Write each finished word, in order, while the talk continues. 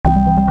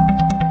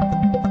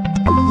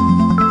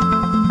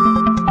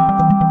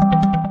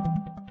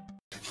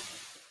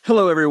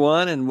Hello,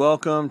 everyone, and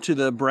welcome to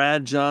the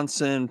Brad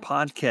Johnson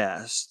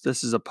podcast.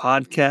 This is a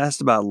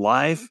podcast about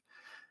life,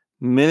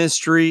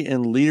 ministry,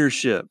 and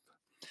leadership.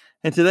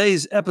 In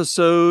today's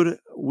episode,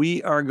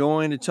 we are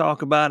going to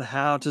talk about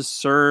how to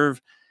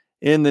serve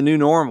in the new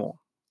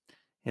normal.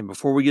 And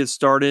before we get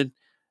started,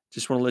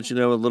 just want to let you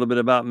know a little bit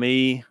about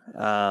me.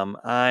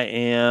 I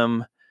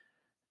am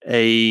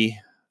a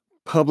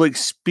public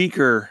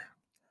speaker.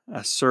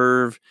 I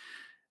serve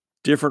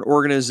different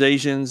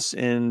organizations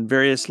in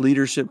various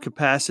leadership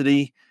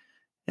capacity,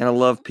 and I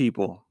love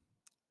people.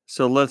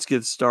 So let's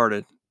get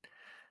started.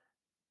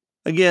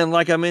 Again,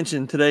 like I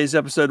mentioned, today's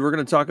episode, we're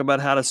going to talk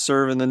about how to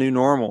serve in the new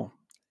normal.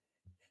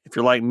 If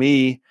you're like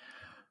me,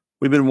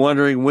 we've been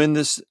wondering when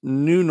this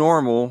new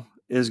normal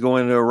is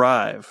going to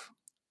arrive.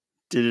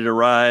 Did it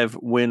arrive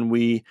when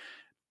we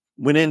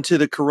went into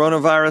the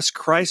coronavirus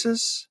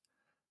crisis,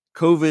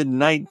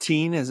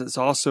 COVID-19 as it's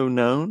also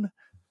known,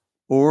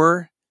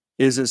 or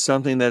is it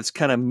something that's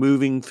kind of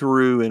moving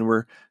through and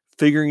we're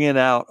figuring it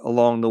out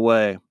along the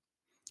way?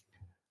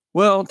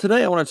 Well,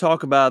 today I want to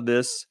talk about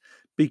this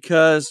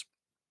because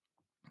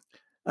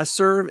I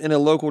serve in a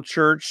local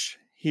church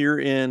here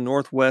in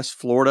Northwest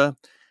Florida,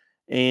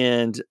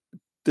 and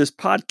this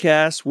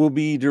podcast will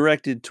be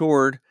directed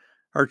toward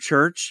our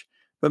church,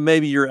 but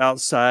maybe you're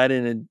outside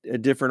in a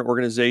different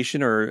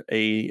organization or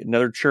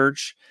another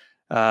church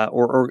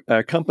or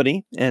a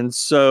company. And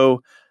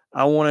so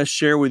I want to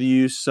share with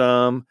you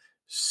some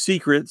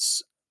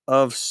secrets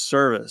of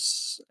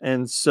service.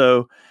 And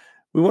so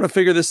we want to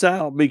figure this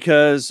out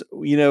because,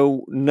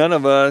 none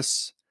of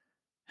us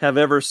have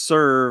ever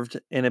served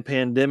in a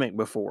pandemic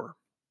before.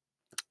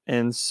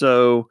 And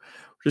so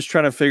we're just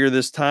trying to figure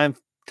this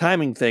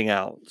timing thing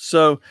out.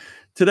 So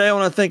today I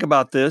want to think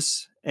about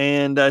this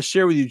and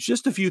share with you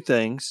just a few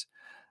things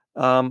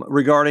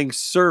regarding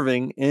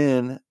serving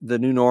in the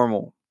new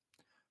normal.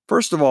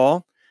 First of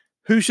all,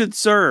 who should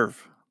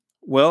serve?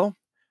 Well,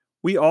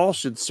 we all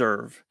should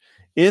serve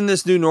in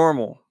this new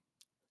normal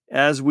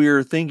as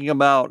we're thinking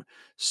about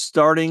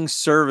starting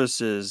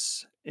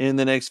services in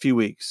the next few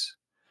weeks.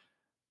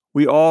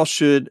 We all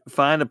should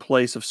find a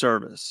place of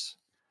service.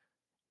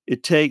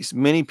 It takes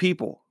many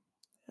people.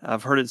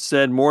 I've heard it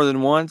said more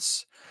than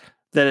once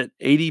that at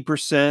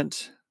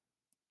 80%,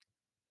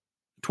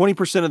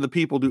 20% of the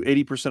people do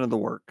 80% of the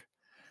work.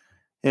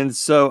 And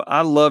so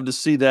I love to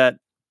see that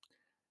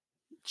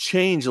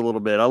change a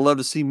little bit. I love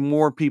to see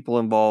more people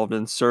involved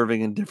in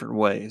serving in different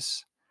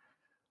ways.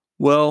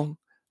 Well,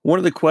 one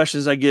of the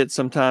questions I get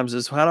sometimes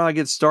is, how do I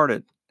get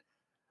started?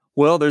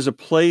 Well, there's a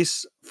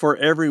place for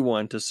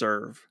everyone to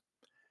serve.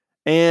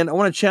 And I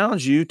want to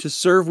challenge you to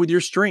serve with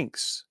your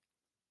strengths.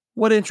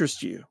 What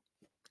interests you?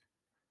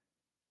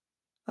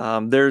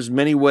 There's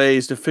many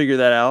ways to figure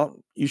that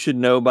out. You should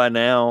know by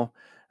now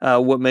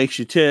what makes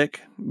you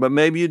tick, but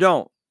maybe you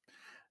don't.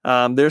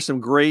 There's some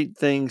great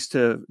things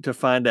to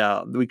find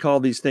out. We call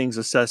these things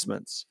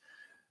assessments.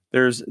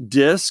 There's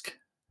DISC,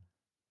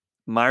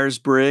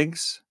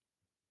 Myers-Briggs,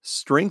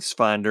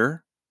 StrengthsFinder,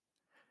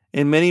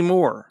 and many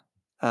more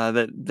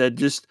that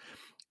just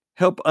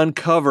help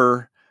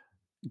uncover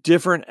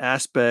different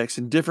aspects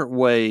and different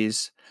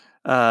ways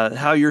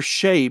how you're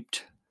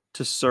shaped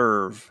to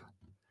serve.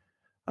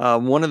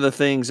 One of the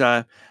things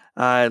I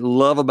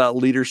love about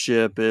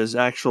leadership is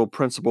actual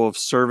principle of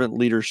servant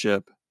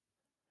leadership.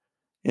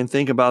 And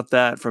think about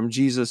that from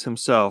Jesus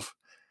himself,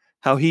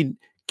 how he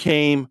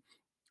came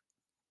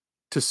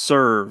to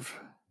serve.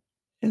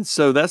 And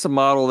so that's a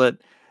model that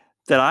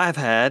I've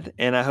had,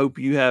 and I hope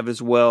you have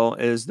as well,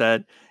 is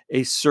that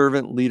a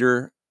servant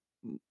leader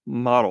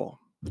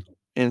model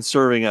in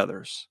serving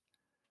others.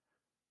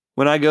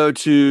 When I go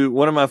to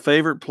one of my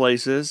favorite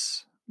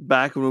places,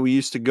 back when we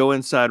used to go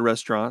inside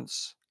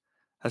restaurants,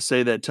 I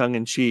say that tongue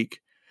in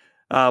cheek.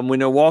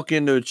 When I walk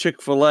into a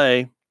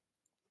Chick-fil-A,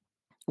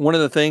 one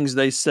of the things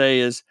they say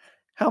is,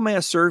 "How may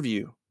I serve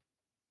you?"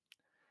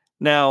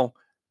 Now,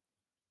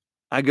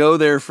 I go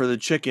there for the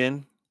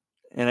chicken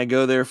and I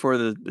go there for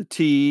the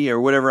tea or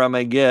whatever I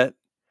may get.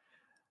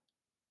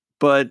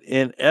 But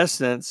in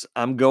essence,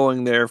 I'm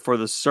going there for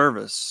the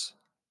service.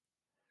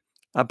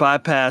 I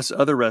bypass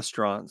other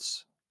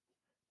restaurants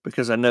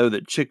because I know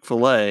that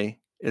Chick-fil-A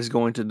is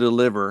going to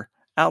deliver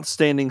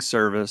outstanding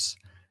service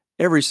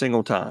every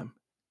single time.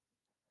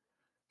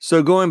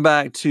 So going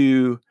back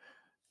to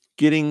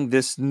getting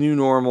this new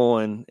normal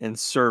and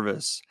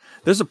service,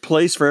 there's a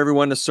place for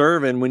everyone to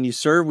serve. And when you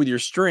serve with your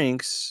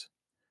strengths,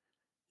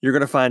 you're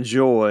going to find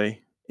joy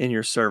in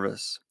your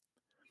service.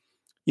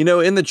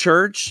 In the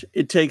church,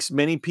 it takes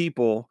many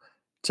people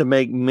to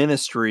make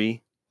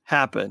ministry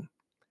happen.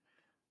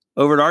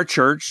 Over at our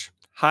church,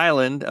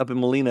 Highland up in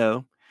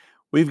Molino,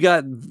 we've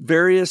got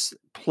various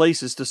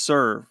places to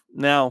serve.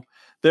 Now,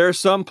 there are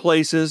some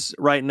places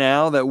right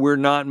now that we're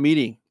not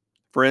meeting.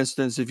 For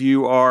instance, if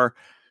you are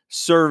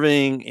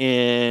serving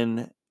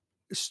in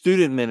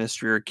student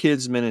ministry or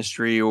kids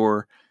ministry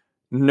or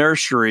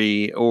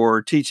nursery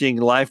or teaching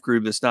life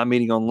group that's not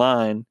meeting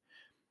online,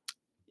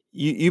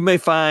 you may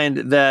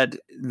find that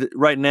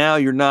right now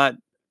you're not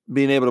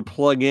being able to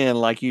plug in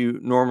like you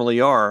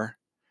normally are.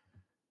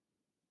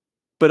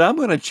 But I'm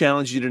going to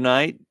challenge you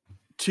tonight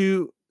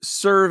to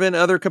serve in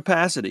other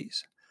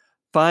capacities.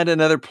 Find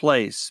another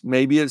place.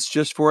 Maybe it's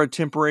just for a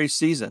temporary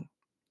season.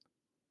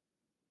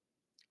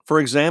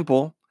 For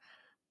example,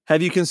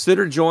 have you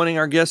considered joining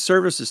our guest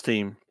services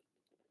team?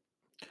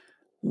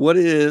 What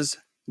is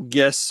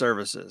guest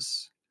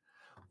services?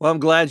 Well, I'm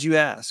glad you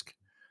asked.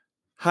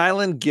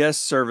 Highland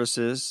Guest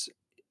Services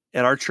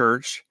at our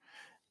church,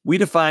 we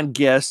define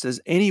guests as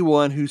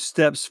anyone who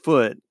steps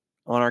foot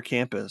on our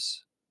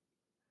campus.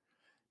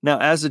 Now,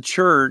 as a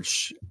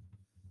church,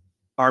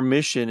 our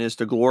mission is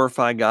to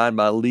glorify God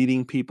by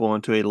leading people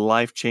into a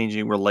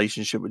life-changing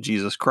relationship with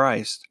Jesus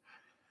Christ.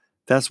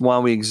 That's why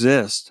we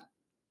exist.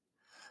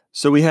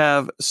 So we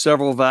have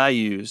several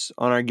values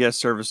on our guest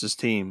services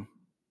team.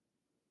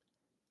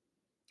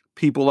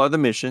 People are the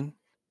mission.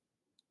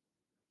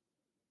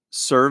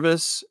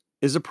 Service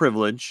is a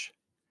privilege.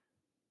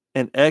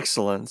 And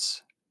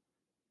excellence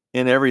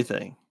in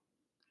everything.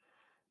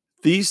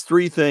 These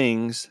three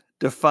things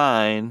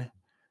define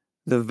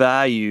the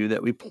value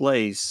that we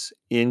place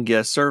in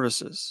guest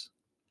services.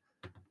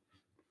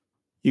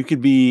 You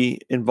could be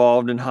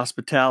involved in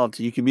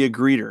hospitality. You can be a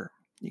greeter.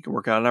 You can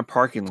work out in our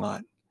parking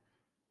lot.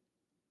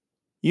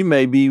 You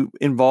may be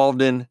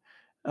involved in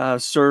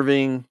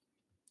serving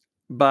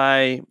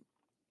by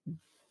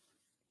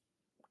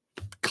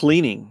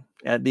cleaning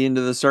at the end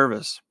of the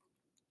service.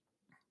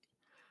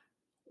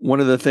 One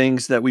of the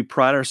things that we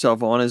pride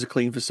ourselves on is a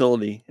clean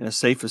facility and a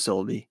safe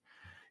facility.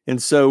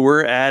 And so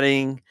we're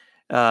adding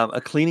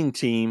a cleaning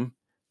team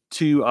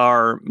to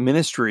our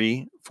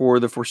ministry for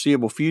the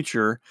foreseeable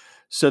future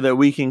so that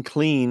we can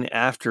clean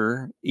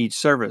after each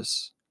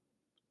service.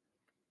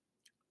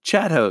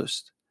 Chat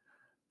host.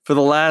 For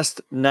the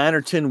last 9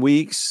 or 10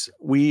 weeks,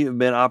 we have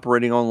been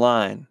operating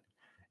online,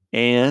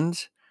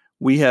 and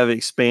we have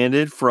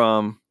expanded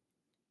from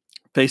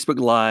Facebook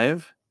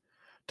Live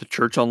to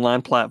Church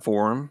Online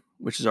platform,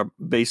 which is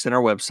based in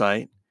our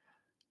website,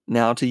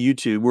 now to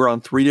YouTube. We're on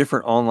 3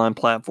 different online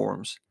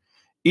platforms.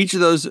 Each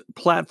of those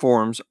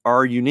platforms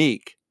are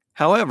unique.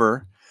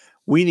 However,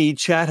 we need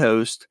chat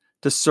hosts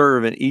to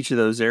serve in each of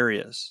those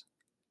areas.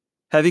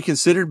 Have you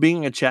considered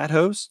being a chat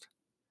host?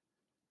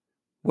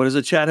 What does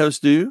a chat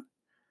host do?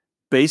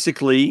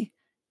 Basically,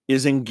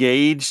 is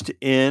engaged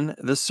in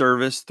the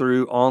service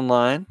through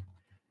online,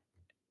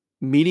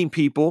 meeting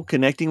people,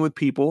 connecting with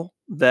people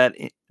that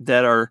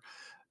are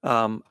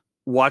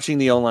watching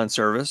the online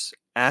service,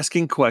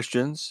 asking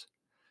questions,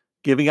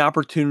 giving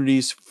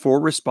opportunities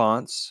for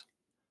response,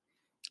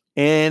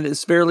 and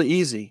it's fairly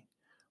easy.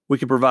 We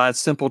can provide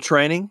simple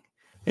training,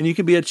 and you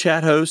can be a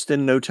chat host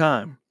in no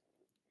time.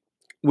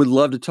 Would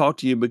love to talk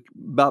to you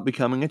about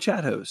becoming a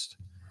chat host.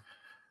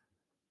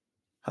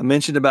 I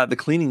mentioned about the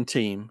cleaning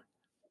team.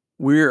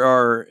 We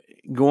are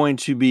going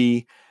to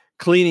be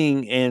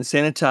cleaning and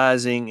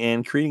sanitizing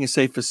and creating a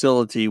safe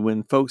facility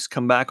when folks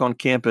come back on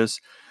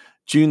campus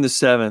June the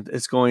 7th.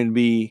 It's going to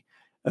be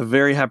a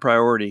very high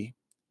priority.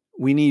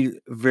 We need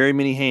very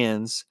many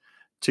hands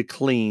to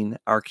clean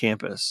our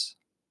campus.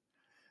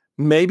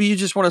 Maybe you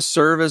just want to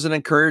serve as an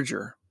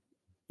encourager.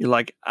 You're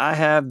like, I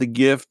have the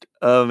gift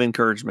of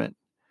encouragement.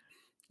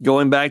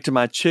 Going back to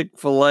my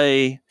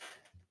Chick-fil-A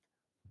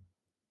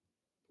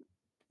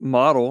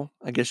model,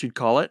 I guess you'd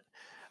call it.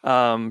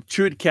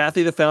 Truett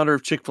Cathy, the founder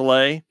of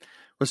Chick-fil-A,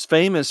 was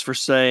famous for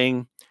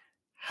saying,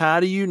 how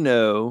do you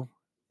know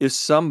if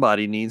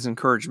somebody needs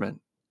encouragement?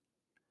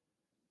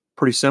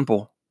 Pretty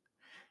simple.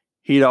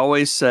 He'd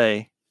always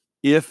say,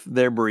 if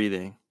they're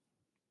breathing.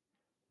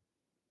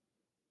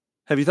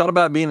 Have you thought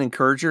about being an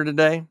encourager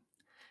today?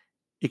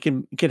 It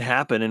can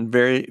happen in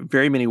very,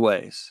 very many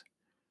ways.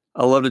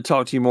 I'd love to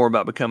talk to you more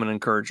about becoming an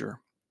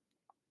encourager.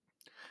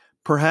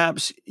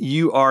 Perhaps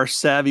you are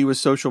savvy with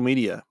social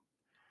media,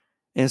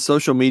 and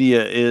social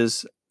media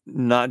is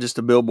not just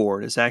a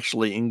billboard. It's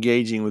actually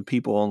engaging with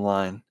people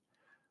online.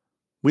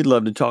 We'd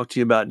love to talk to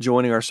you about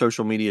joining our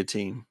social media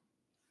team.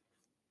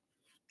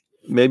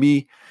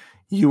 Maybe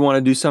you want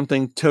to do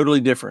something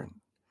totally different.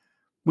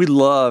 We'd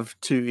love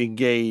to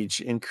engage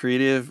in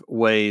creative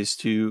ways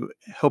to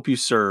help you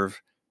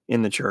serve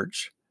in the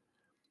church.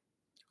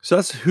 So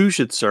that's who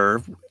should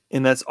serve,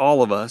 and that's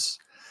all of us.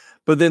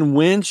 But then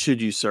when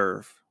should you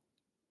serve?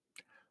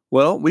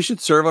 Well, we should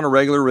serve on a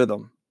regular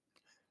rhythm.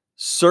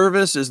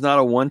 Service is not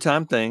a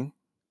one-time thing.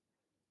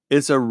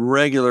 It's a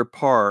regular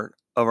part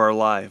of our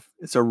life.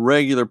 It's a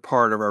regular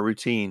part of our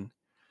routine.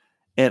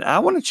 And I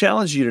want to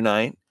challenge you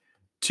tonight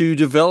to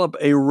develop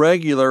a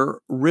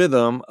regular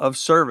rhythm of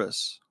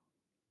service.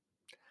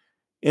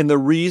 And the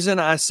reason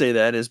I say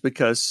that is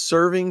because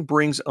serving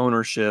brings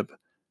ownership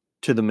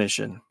to the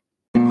mission.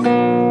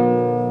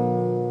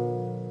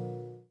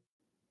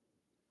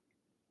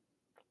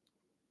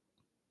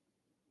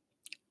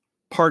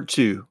 Part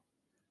 2,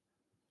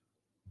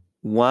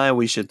 why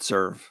we should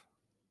serve.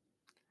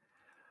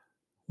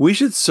 We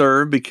should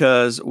serve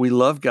because we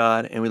love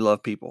God and we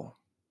love people.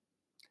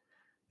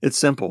 It's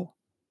simple.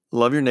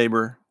 Love your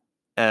neighbor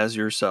as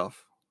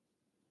yourself.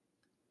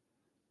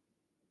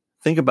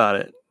 Think about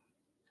it.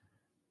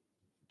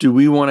 Do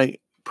we want to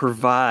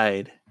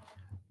provide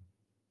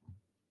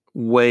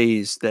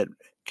ways that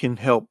can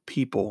help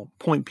people,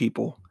 point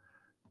people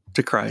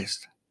to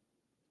Christ.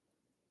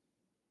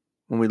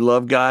 When we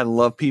love God and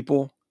love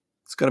people,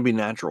 it's going to be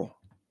natural.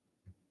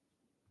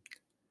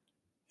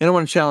 And I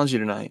want to challenge you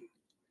tonight.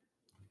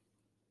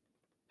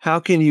 How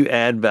can you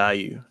add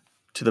value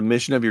to the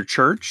mission of your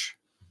church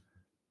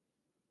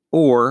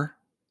or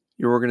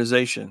your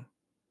organization?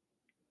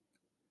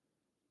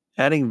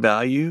 Adding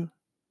value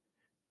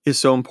is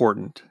so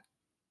important.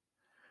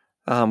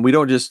 We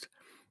don't just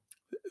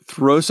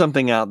throw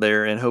something out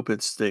there and hope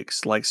it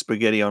sticks like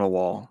spaghetti on a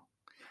wall.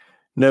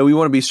 No, we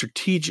want to be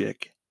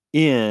strategic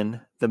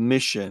in the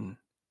mission.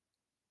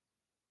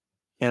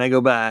 And I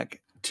go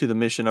back to the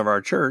mission of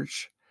our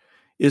church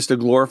is to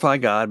glorify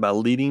God by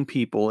leading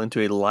people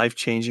into a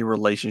life-changing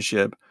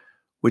relationship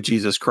with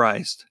Jesus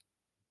Christ.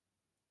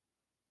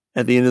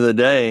 At the end of the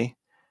day,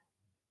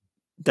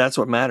 that's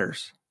what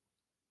matters.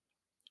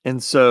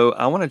 And so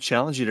I want to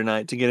challenge you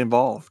tonight to get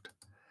involved.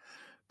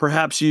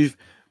 Perhaps you've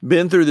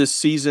been through this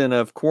season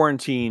of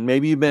quarantine.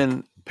 Maybe you've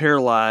been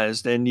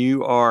paralyzed and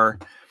you are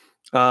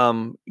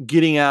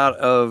getting out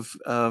of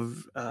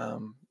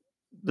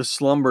the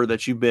slumber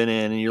that you've been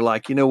in. And you're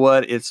like, you know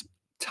what? It's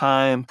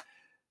time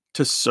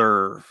to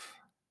serve.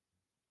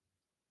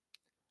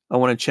 I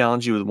want to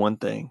challenge you with one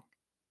thing.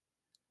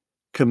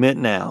 Commit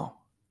now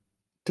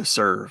to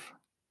serve.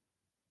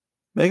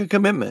 Make a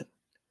commitment.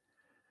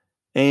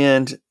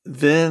 And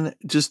then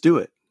just do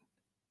it.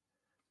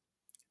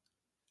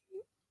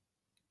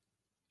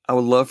 I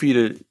would love for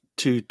you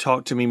to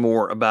talk to me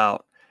more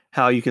about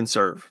how you can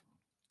serve,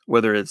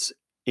 whether it's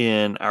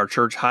in our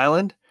church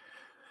Highland,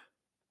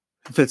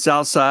 if it's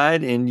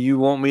outside and you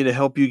want me to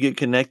help you get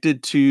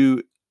connected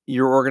to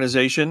your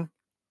organization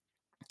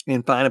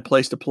and find a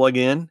place to plug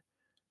in,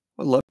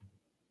 I'd love.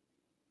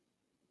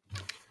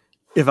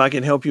 If I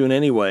can help you in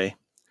any way,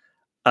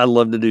 I'd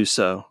love to do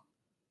so.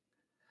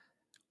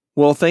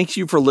 Well, thank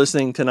you for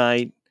listening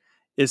tonight.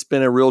 It's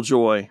been a real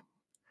joy,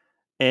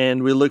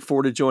 and we look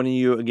forward to joining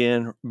you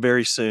again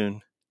very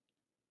soon.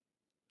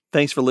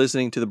 Thanks for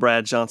listening to the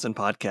Brad Johnson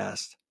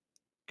Podcast.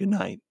 Good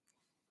night.